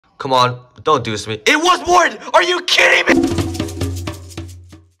Come on, don't do this to me. It was Morten! Are you kidding me?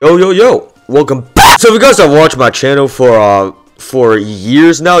 Yo, welcome back. So if you guys have watched my channel for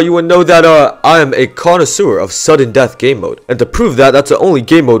years now, you would know that I am a connoisseur of sudden death game mode. And to prove that, that's the only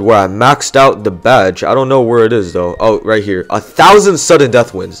game mode where I maxed out the badge. I don't know where it is though. Oh, right here. 1,000 sudden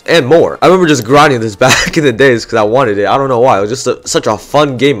death wins and more. I remember just grinding this back in the days because I wanted it. I don't know why. It was just such a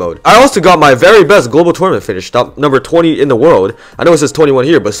fun game mode. I also got my very best global tournament finish, top number 20 in the world. I know it says 21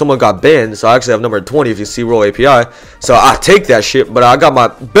 here, but someone got banned, so I actually have number 20 if you see Roll API. So I take that shit, but I got my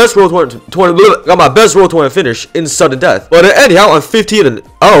best Roll 20 finish in sudden death. But anyhow, I'm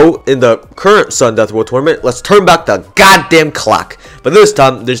 15-0 in the current sudden death world tournament. Let's turn back the goddamn clock. But this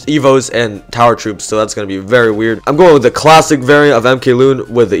time, there's Evos and Tower Troops, so that's going to be very weird. I'm going with the classic variant of MK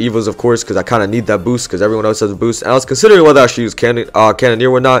Loon with the Evos, of course, because I kind of need that boost, because everyone else has a boost. And I was considering whether I should use Cannoneer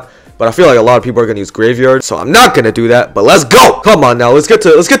or not, but I feel like a lot of people are going to use Graveyard, so I'm not going to do that. But let's go! Come on now, let's get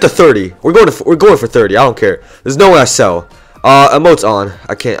to 30. We're going for 30. I don't care. There's no way I sell. Emotes on.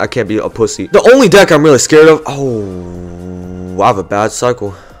 I can't be a pussy. The only deck I'm really scared of. I have a bad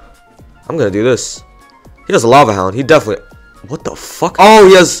cycle. I'm gonna do this. He has a Lava Hound. He definitely. What the fuck? Oh,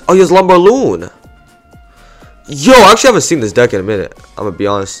 he has Lumberloon. Yo, I actually haven't seen this deck in a minute. I'm gonna be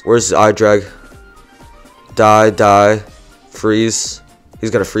honest. Where's his eye drag? Die, freeze.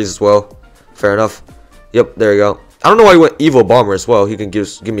 He's gonna freeze as well. Fair enough. Yep, there you go. I don't know why he went Evil Bomber as well. He can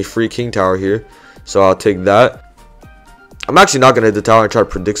give me free King Tower here, so I'll take that. I'm actually not gonna hit the tower and try to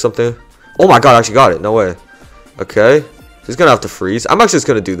predict something. Oh my god, I actually got it. No way. Okay. He's gonna have to freeze. I'm actually just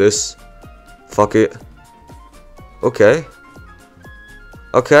gonna do this. Fuck it. Okay.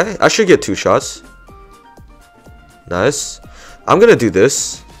 Okay. I should get 2 shots. Nice. I'm gonna do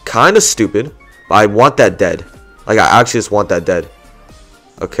this. Kinda stupid. But I want that dead. Like, I actually just want that dead.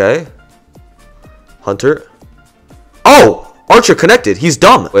 Okay. Hunter. Oh! Archer connected. He's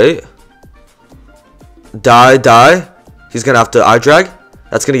dumb. Wait. Die. He's gonna have to eye drag.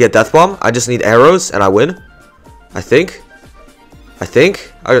 That's gonna get death bomb. I just need arrows and I win. I think.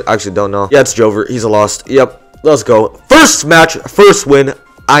 I actually don't know. Yeah, it's Jover. He's a lost. Yep. Let's go. First match. First win.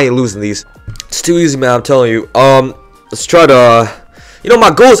 I ain't losing these. It's too easy, man. I'm telling you. Let's try to... You know, my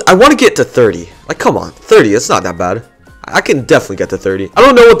goal is... I want to get to 30. Like, come on. 30. It's not that bad. I can definitely get to 30. I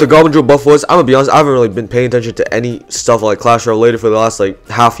don't know what the Goblin Drill buff was. I'm gonna be honest. I haven't really been paying attention to any stuff like Clash Royale related for the last, like,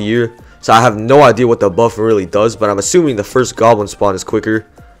 half a year. So I have no idea what the buff really does. But I'm assuming the first Goblin spawn is quicker.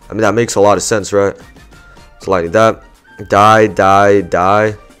 I mean, that makes a lot of sense, right? So, like that.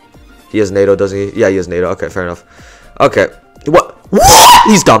 Die. He has NATO, doesn't he? Yeah, he has NATO. Okay, fair enough. Okay. What?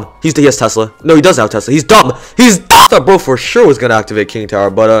 He's dumb. He has Tesla. No, he doesn't have Tesla. He's dumb. I thought bro for sure was going to activate King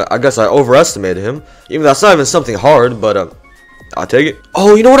Tower, but I guess I overestimated him. Even though that's not even something hard, but I'll take it.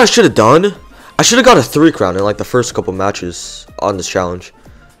 Oh, you know what I should have done? I should have got a 3 crown in like the first couple matches on this challenge.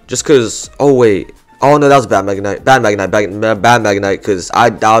 Just because... Oh, wait. Oh no, that was bad Mega Knight. Bad Mega Knight, because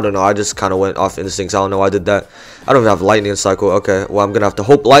I don't know. I just kind of went off instincts. I don't know why I did that. I don't even have lightning cycle. Okay, well, I'm gonna have to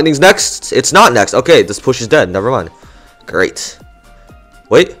hope lightning's next. It's not next. Okay, this push is dead. Never mind. Great.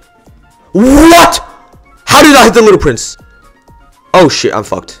 Wait. What? How did I hit the Little Prince? Oh shit, I'm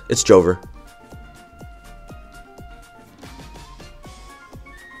fucked. It's Jover.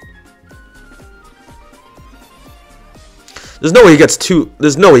 There's no way he gets two.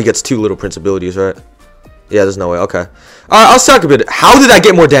 There's no way he gets 2 Little Prince abilities, right? Yeah, there's no way. Okay. All right, I'll sack a bit. How did I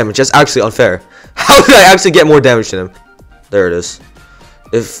get more damage? That's actually unfair. How did I actually get more damage than him? There it is.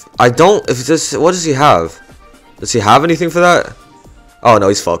 If this, what does he have? Does he have anything for that? Oh no,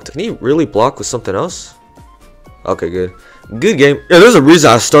 he's fucked. Can he really block with something else? Okay, good. Good game. Yeah, there's a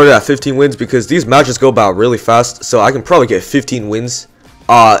reason I started at 15 wins because these matches go about really fast, so I can probably get 15 wins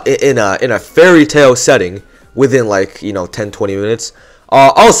in a fairy tale setting within like, you know, 10-20 minutes.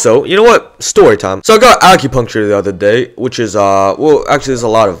 Also, you know what? Story time. So I got acupuncture the other day, which is well, actually there's a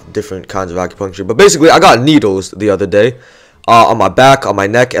lot of different kinds of acupuncture, but basically I got needles the other day on my back, on my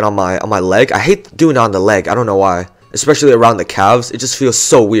neck, and on my leg. I hate doing it on the leg. I don't know why, especially around the calves. It just feels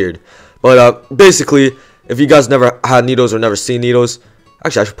so weird. But basically, if you guys never had needles or never seen needles,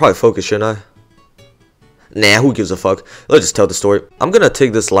 actually I should probably focus, shouldn't I? Nah, who gives a fuck? Let's just tell the story. I'm gonna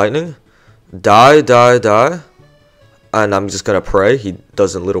take this lightning. Die. And I'm just gonna pray he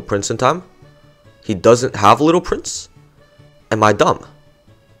doesn't Little Prince in time. He doesn't have Little Prince? Am I dumb?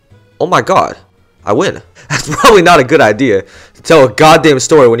 Oh my god. I win. That's probably not a good idea to tell a goddamn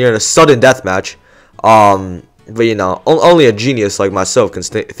story when you're in a sudden death match. But you know, only a genius like myself can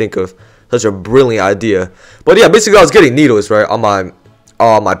think of such a brilliant idea. But yeah, basically I was getting needles, right, on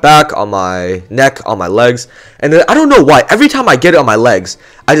my back, on my neck, on my legs, and then I don't know why every time I get it on my legs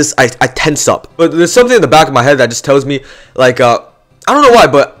I tense up. But there's something in the back of my head that just tells me, like, I don't know why,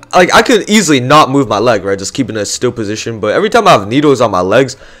 but like I could easily not move my leg, right? Just keep in a still position. But every time I have needles on my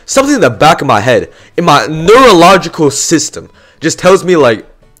legs, something in the back of my head, in my neurological system, just tells me like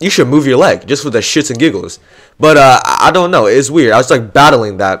you should move your leg just for the shits and giggles. But I don't know. It's weird. I was like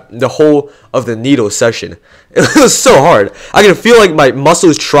battling that the whole of the needle session. It was so hard. I can feel like my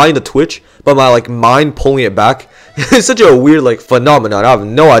muscles trying to twitch, but my like mind pulling it back. It's such a weird like phenomenon. I have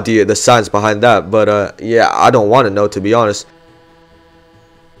no idea the science behind that. But yeah, I don't want to know, to be honest.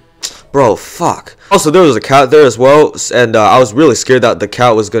 Bro, fuck. Also, there was a cat there as well, and I was really scared that the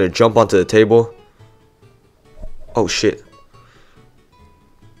cat was gonna jump onto the table. Oh shit.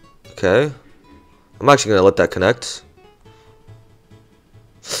 Okay. I'm actually gonna let that connect.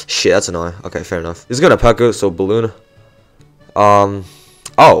 Shit, that's annoying. Okay, fair enough. He's gonna peck it, so balloon.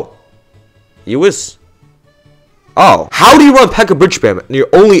 Oh. You is. Oh. How do you run P.E.K.K.A. bridge spam and your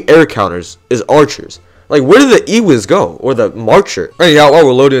only air counters is archers? Like, where did the Ewiz go? Or the Marcher? Anyhow, while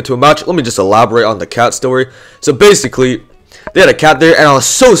we're loading into a match, let me just elaborate on the cat story. So basically, they had a cat there, and I was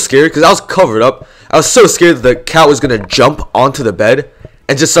so scared because I was covered up. I was so scared that the cat was gonna jump onto the bed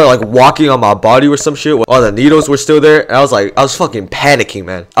and just start like walking on my body or some shit while the needles were still there. And I was fucking panicking,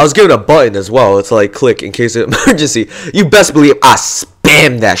 man. I was given a button as well to like click in case of emergency. You best believe I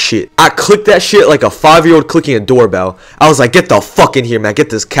spammed that shit. I clicked that shit like a 5-year-old clicking a doorbell. I was like, get the fuck in here, man. Get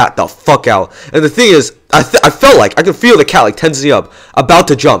this cat the fuck out. And the thing is, I felt like I could feel the cat like tensing up, about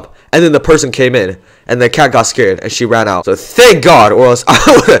to jump. And then the person came in, and the cat got scared, and she ran out. So thank God, or else I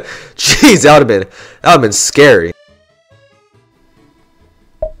would have, jeez, that would have been scary.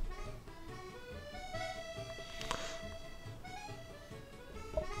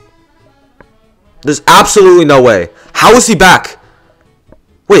 There's absolutely no way. How is he back?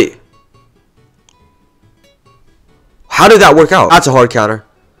 Wait. How did that work out? That's a hard counter.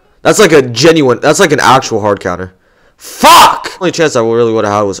 That's like a genuine, that's like an actual hard counter. Fuck! Only chance I really would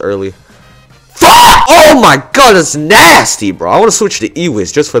have had was early. Fuck! Oh my god, that's nasty, bro. I want to switch to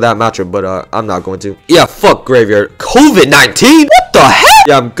Ewiz just for that matchup, but I'm not going to. Yeah, fuck Graveyard. COVID-19? What the heck?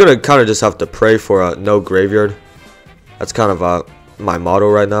 Yeah, I'm gonna kind of just have to pray for no Graveyard. That's kind of my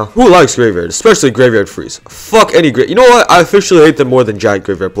motto right now. Who likes Graveyard? Especially Graveyard Freeze. Fuck any You know what? I officially hate them more than giant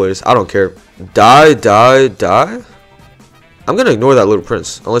Graveyard players. I don't care. Die, die, die? I'm gonna ignore that little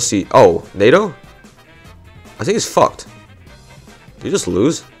prince. Unless he... Oh, NATO? I think he's fucked. Did he just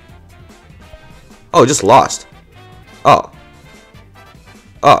lose? Oh, just lost. Oh.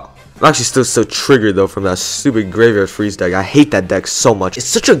 Oh. I'm actually still so triggered though from that stupid Graveyard Freeze deck. I hate that deck so much. It's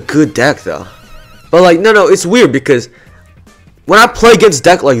such a good deck though. But like, no, it's weird because when I play against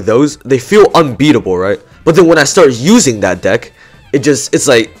deck like those, they feel unbeatable, right? But then when I start using that deck, it's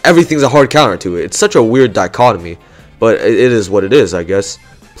like everything's a hard counter to it. It's such a weird dichotomy. But it is what it is, I guess.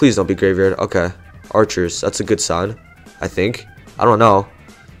 Please don't be Graveyard. Okay. Archers. That's a good sign, I think. I don't know.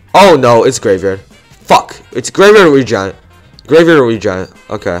 Oh, no. It's Graveyard. Fuck. It's Graveyard or Giant. Graveyard or Giant.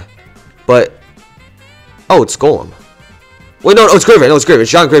 Okay. But... Oh, it's Golem. Wait, no, it's Graveyard. No, it's Graveyard.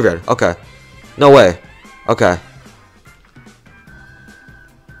 It's Giant Graveyard. Okay. No way. Okay.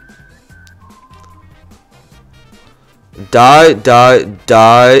 Die, die,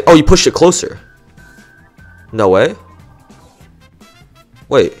 die. Oh, you pushed it closer. No way.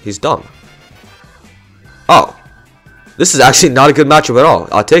 Wait, he's dumb. Oh. This is actually not a good matchup at all.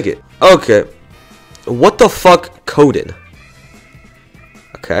 I'll take it. Okay. What the fuck, couldnt?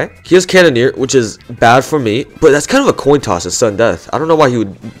 Okay. He has Cannoneer, which is bad for me. But that's kind of a coin toss at sudden death. I don't know why he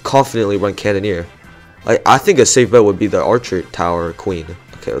would confidently run Cannoneer. Like, I think a safe bet would be the Archer Tower Queen.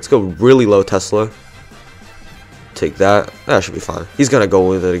 Okay, let's go really low Tesla. Take that. That should be fine. He's gonna go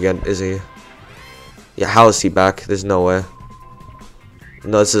with it again, is he? Yeah, how is he back? There's no way.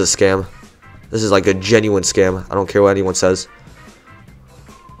 No, this is a scam. This is like a genuine scam. I don't care what anyone says.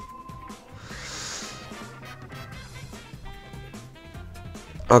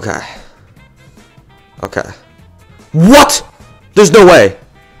 Okay. Okay. What? There's no way.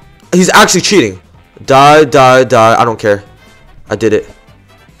 He's actually cheating. Die, die, die. I don't care. I did it.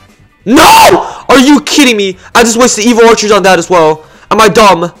 No! Are you kidding me? I just wasted evil archers on that as well. Am I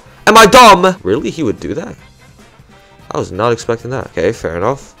dumb? Am I dumb? Really? He would do that? I was not expecting that. Okay, fair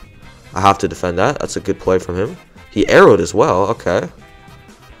enough. I have to defend that. That's a good play from him. He arrowed as well. Okay.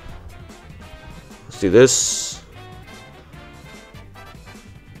 Let's do this.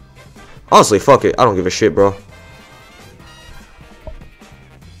 Honestly, fuck it. I don't give a shit, bro.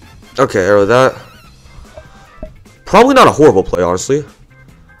 Okay, arrow that. Probably not a horrible play, honestly.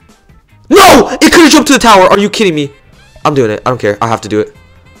 No! It could have jumped to the tower. Are you kidding me? I'm doing it. I don't care. I have to do it.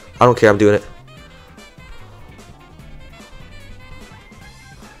 I don't care. I'm doing it.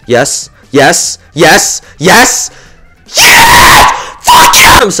 Yes. Yes. Yes. Yes. Yes! Fuck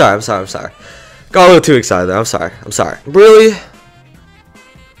you! I'm sorry, I'm sorry, I'm sorry. Got a little too excited there. I'm sorry, I'm sorry. Really?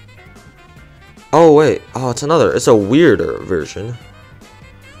 Oh, wait. Oh, it's another. It's a weirder version.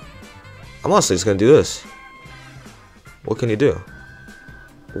 I'm honestly just gonna do this. What can you do?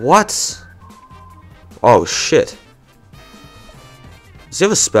 What? Oh, shit. Does he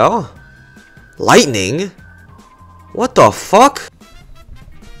have a spell? Lightning? What the fuck?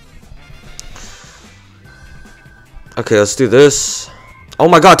 Okay, let's do this. Oh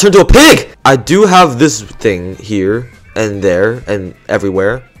my god, turn to a pig! I do have this thing here and there and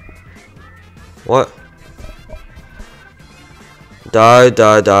everywhere. What? Die,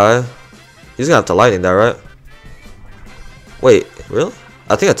 die, die. He's gonna have to lightning that, right? Wait, really?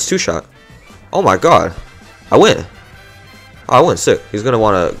 I think that's 2-shot. Oh my god. I win. Oh, I win, sick. He's gonna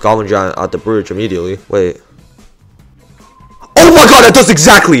want a Goblin Giant out the bridge immediately. Wait. Oh my god, that does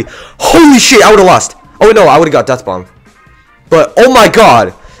exactly! Holy shit, I would've lost. Oh no, I would've got Death Bomb. But, oh my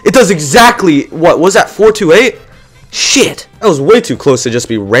god, it does exactly, what, was that 428? Shit! That was way too close to just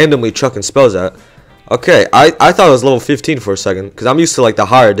be randomly chucking spells at. Okay, I thought it was level 15 for a second, because I'm used to, like, the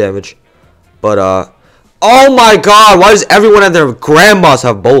higher damage. But, oh my god, why does everyone and their grandmas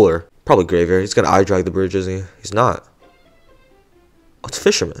have Bowler? Probably Graveyard. He's gonna eye drag the bridge, isn't he? He's not. Oh, it's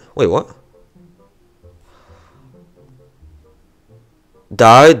Fisherman. Wait, what?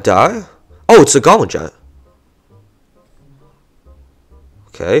 Die, die? Oh, it's a Goblin Giant.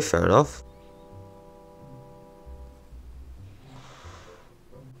 Okay, fair enough.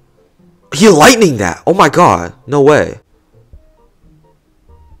 He lightning that. Oh my god. No way.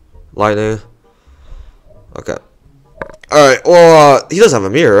 Lightning. Okay. Alright, well, he does have a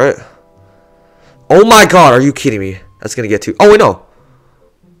mirror, right? Oh my god, are you kidding me? That's gonna get too... Oh, wait, no.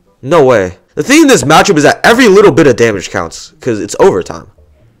 No way. The thing in this matchup is that every little bit of damage counts, because it's overtime.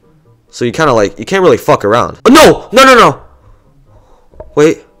 So you kind of like, you can't really fuck around. Oh, no! No, no, no!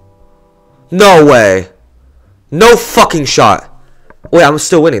 Wait. No way. No fucking shot. Wait, I'm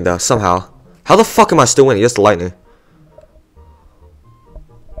still winning, though, somehow. How the fuck am I still winning? Just the lightning.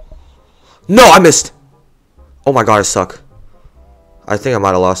 No, I missed. Oh my god, I suck. I think I might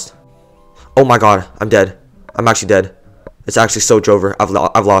have lost. Oh my god, I'm dead. I'm actually dead. It's actually so Jover.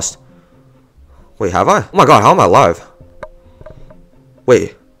 I've lost. Wait, have I? Oh my god, how am I alive?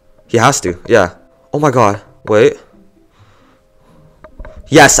 Wait. He has to. Yeah. Oh my god. Wait.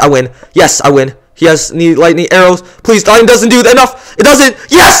 Yes, I win. Yes, I win. He has lightning arrows. Please, lightning doesn't do enough. It doesn't.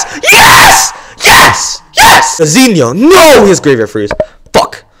 Yes! Yes! Yes! Yes! Zinio. No! He has Graveyard Freeze.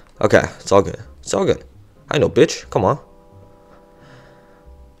 Fuck. Okay, it's all good. It's all good. I know, bitch. Come on.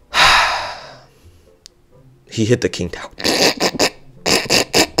 He hit the King Tower.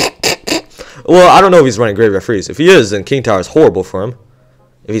 Well, I don't know if he's running Graveyard Freeze. If he is, then King Tower is horrible for him.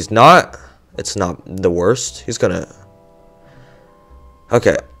 If he's not, it's not the worst. He's gonna...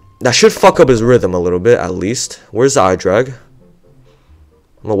 Okay. That should fuck up his rhythm a little bit, at least. Where's the eye drag?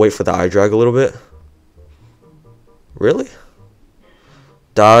 I'm gonna wait for the eye drag a little bit. Really?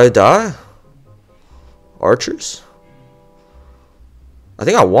 Die, die? Archers? I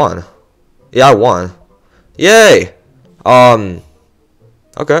think I won. Yeah, I won. Yay! Okay.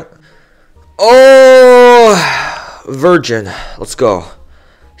 Oh! Virgin. Let's go.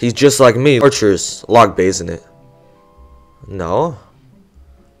 He's just like me. Archers. Log base in it. No.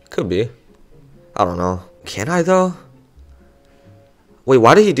 Could be. I don't know. Can I, though? Wait,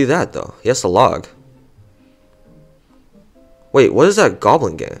 why did he do that, though? He has to log. Wait, what is that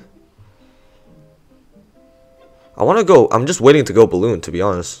goblin game? I want to go... I'm just waiting to go balloon, to be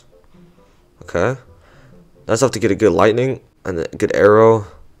honest. Okay. I just have to get a good lightning and a good arrow.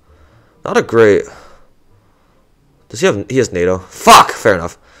 Not a great... Does he have... He has NATO. Fuck! Fair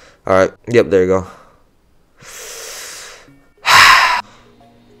enough. Alright. Yep, there you go.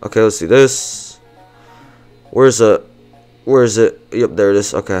 Okay, let's see this. Where's it? Where is it? Yep, there it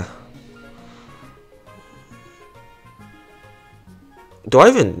is. Okay. Do I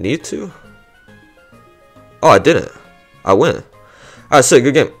even need to? Oh, I didn't. I win. Alright, so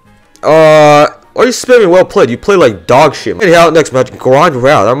good game. Why are you spamming well played? You play like dog shit. Anyhow, next match, Grind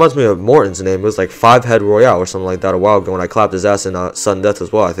Royale. That reminds me of Morton's name. It was like 5-head Royale or something like that a while ago when I clapped his ass in Sudden Death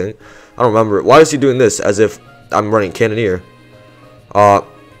as well, I think. I don't remember. Why is he doing this as if I'm running Cannoneer?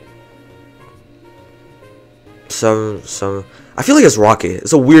 Some. I feel like it's Rocket.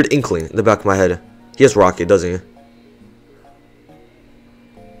 It's a weird inkling in the back of my head. He has Rocket, doesn't he?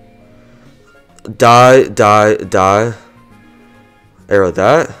 Die, die, die. Arrow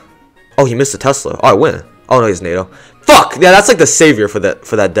that. Oh, he missed the Tesla. Oh, I win. Oh no, he's NATO. Fuck! Yeah, that's like the savior for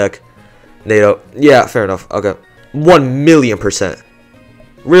that deck. NATO. Yeah, fair enough. Okay. 1,000,000%.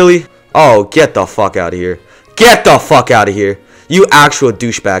 Really? Oh, get the fuck out of here. Get the fuck out of here. You actual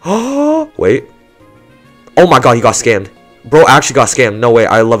douchebag. Oh, wait. Oh my god, he got scammed. Bro actually got scammed. No way.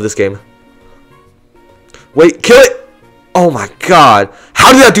 I love this game. Wait, kill it. Oh my god.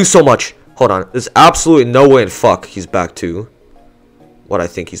 How did that do so much? Hold on. There's absolutely no way in fuck he's back to what I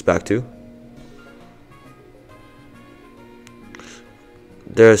think he's back to.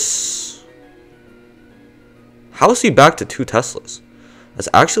 There's... How is he back to 2 Teslas? That's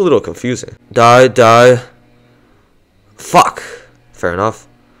actually a little confusing. Die, die. Fuck. Fair enough.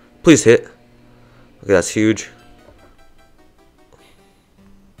 Please hit. Okay, that's huge.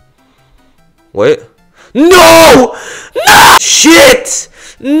 Wait. No! No! Shit!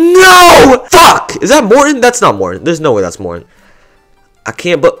 No! Fuck! Is that Morten? That's not Morten. There's no way that's Morten. I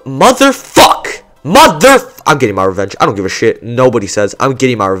can't, but motherfuck! I'm getting my revenge. I don't give a shit. Nobody says. I'm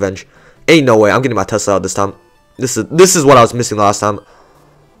getting my revenge. Ain't no way. I'm getting my Tesla out this time. This is what I was missing the last time.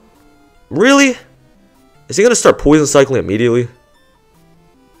 Really? Is he gonna start poison cycling immediately?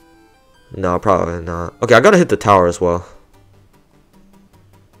 No, probably not. Okay, I gotta hit the tower as well.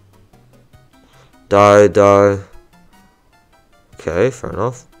 Die, die. Okay, fair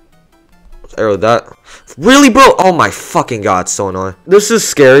enough. Let's arrow that. Really, bro? Oh my fucking god, it's so annoying. This is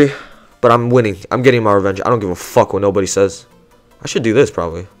scary, but I'm winning. I'm getting my revenge. I don't give a fuck what nobody says. I should do this,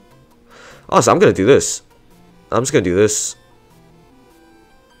 probably. Honestly, I'm gonna do this. I'm just gonna do this.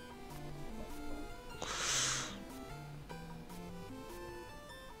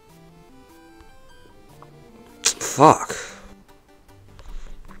 Fuck.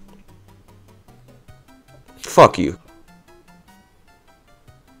 Fuck you.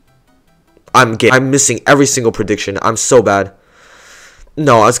 I'm missing every single prediction. I'm so bad.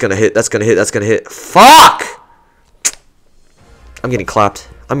 No, that's gonna hit. That's gonna hit. That's gonna hit. Fuck! I'm getting clapped.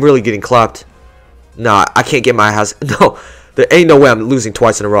 I'm really getting clapped. Nah, I can't get my house. No, there ain't no way I'm losing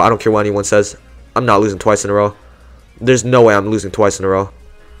twice in a row. I don't care what anyone says. I'm not losing twice in a row. There's no way I'm losing twice in a row.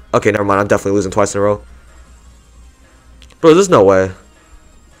 Okay, never mind. I'm definitely losing twice in a row. Bro, there's no way.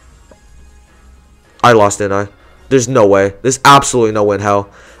 I lost, didn't I? There's no way. There's absolutely no way in hell.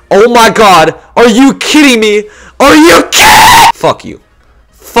 Oh my god! Are you kidding me? Are you kidding? Fuck you.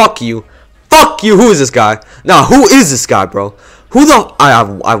 Fuck you. Fuck you. Who is this guy? Nah, who is this guy, bro? Who the... I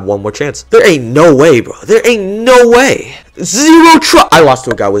have one more chance. There ain't no way, bro. There ain't no way. 0 I lost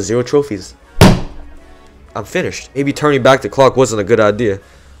to a guy with 0 trophies. I'm finished. Maybe turning back the clock wasn't a good idea.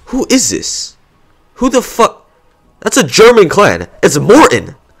 Who is this? Who the fuck? That's a German clan. It's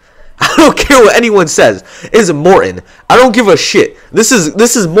Morten. I don't care what anyone says. It's Morten. I don't give a shit. This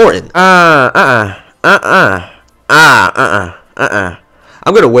is Morten. I'm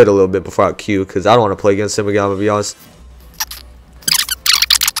gonna wait a little bit before I queue because I don't want to play against him again. I'm gonna be honest.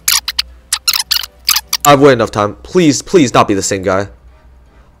 I've waited enough time. Please, please not be the same guy.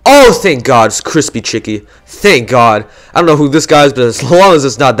 Oh, thank God, it's Crispy Chicky. Thank God. I don't know who this guy is, but as long as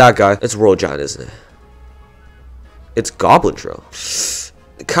it's not that guy, it's Royal Giant, isn't it? It's Goblin Drill.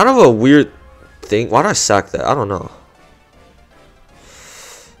 Kind of a weird thing. Why did I sack that? I don't know.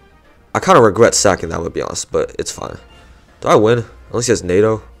 I kind of regret sacking that, to be honest, but it's fine. Do I win? Unless he has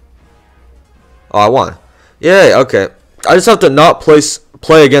NATO. Oh, I won. Yay, okay. I just have to not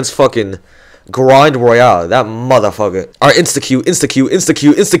play against fucking Grind Royale. That motherfucker. Alright, insta-Q, insta-Q,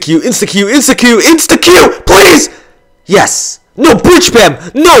 insta-Q, insta-Q, insta-Q, insta-Q, insta-Q! Please! Yes! No, bridge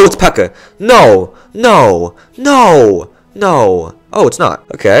spam! No, it's P.E.K.K.A. No, no, no, no. Oh, it's not.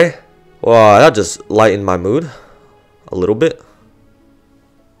 Okay. Well, that just lightened my mood a little bit.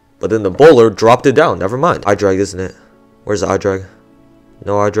 But then the bowler dropped it down. Never mind. Eye drag, isn't it? Where's the eye drag?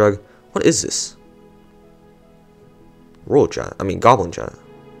 No eye drag. What is this? Royal Giant. I mean, Goblin Giant.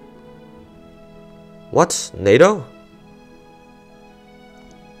 What? NATO?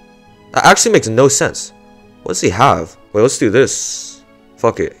 That actually makes no sense. What does he have? Wait, let's do this.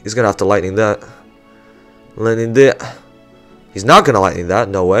 Fuck it. He's gonna have to lightning that. Lightning that. He's not gonna lightning that.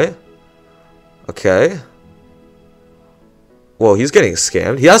 No way. Okay. Whoa, he's getting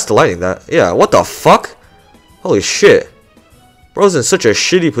scammed. He has to lightning that. Yeah, what the fuck? Holy shit. Bro's in such a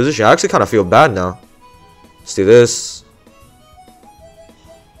shitty position. I actually kind of feel bad now. Let's do this.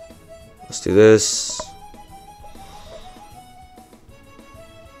 Let's do this.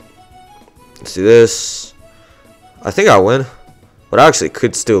 Let's do this. I think I win. But I actually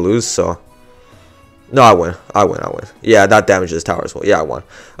could still lose, so. No, I win. I win. Yeah, that damages his tower as well. Yeah, I won.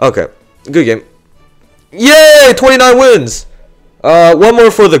 Okay. Good game. Yay! 29 wins! One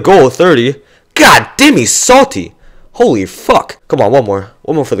more for the goal. 30. God damn, he's salty. Holy fuck. Come on, one more.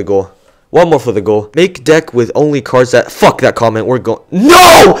 One more for the goal. One more for the goal. Make deck with only cards that... Fuck that comment. We're going...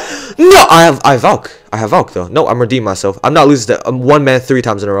 No! No! I have Valk. I have Valk, though. No, I'm redeeming myself. I'm not losing to one man 3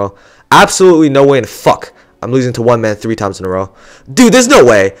 times in a row. Absolutely no way in fuck. I'm losing to one man 3 times in a row. Dude, there's no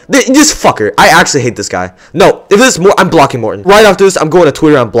way. This fucker. I actually hate this guy. No, if this is more, I'm blocking Morten. Right after this, I'm going to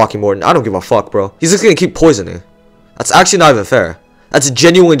Twitter. I'm blocking Morten. I don't give a fuck, bro. He's just gonna keep poisoning. That's actually not even fair. That's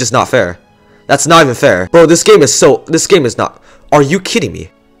genuinely just not fair. That's not even fair, bro. This game is not. Are you kidding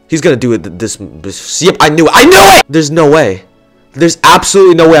me? He's gonna do it. This. Yep, I knew it. I knew it. There's no way. There's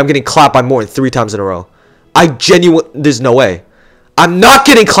absolutely no way I'm getting clapped by Morten 3 times in a row. There's no way. I'm not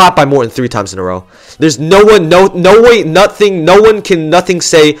getting clapped by Morten 3 times in a row. There's no one, no way, nothing, no one can nothing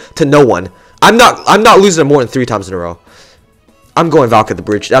say to no one. I'm not losing to Morten 3 times in a row. I'm going Valk at the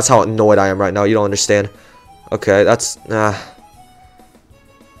bridge. That's how annoyed I am right now. You don't understand. Okay, that's,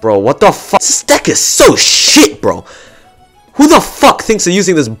 bro, what the fuck? This deck is so shit, bro. Who the fuck thinks of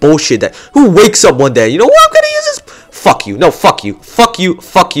using this bullshit deck? Who wakes up one day, you know what, I'm gonna use this? Fuck you. No, fuck you. Fuck you.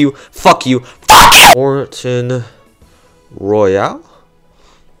 Fuck you. Fuck you. Fuck you! Morten Royale?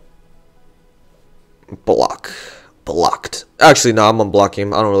 Blocked. Actually, no, I'm unblocking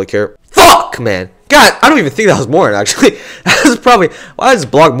him. I don't really care. Fuck, man. God, I don't even think that was Morten, actually. That was probably... Why did I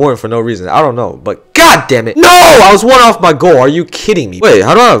just block Morten for no reason? I don't know. But god damn it. No! I was 1 off my goal. Are you kidding me? Wait,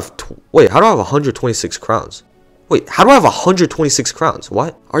 how do I have... Wait, how do I have 126 crowns? Wait, how do I have 126 crowns?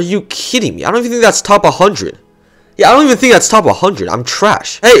 What? Are you kidding me? I don't even think that's top 100. Yeah, I don't even think that's top 100. I'm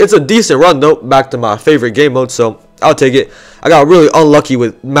trash. Hey, it's a decent run, though. Back to my favorite game mode, so I'll take it. I got really unlucky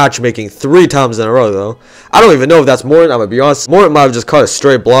with matchmaking 3 times in a row, though. I don't even know if that's Morten. I'm gonna be honest. Morten might have just caught a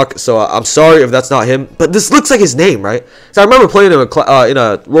straight block, so I'm sorry if that's not him. But this looks like his name, right? So I remember playing him in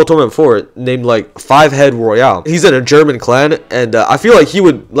a World Tournament before, named like 5-Head Royale. He's in a German clan, and I feel like he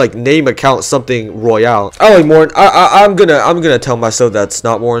would like name account something Royale. I like Morten. I'm gonna tell myself that's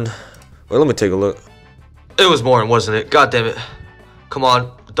not Morten. Wait, let me take a look. It was Morten, wasn't it? God damn it. Come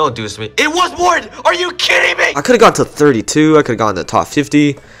on. Don't do this to me. It was Morten! Are you kidding me? I could have gone to 32. I could have gone to top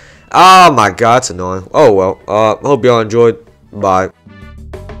 50. Oh my god, it's annoying. Oh well. Hope y'all enjoyed. Bye.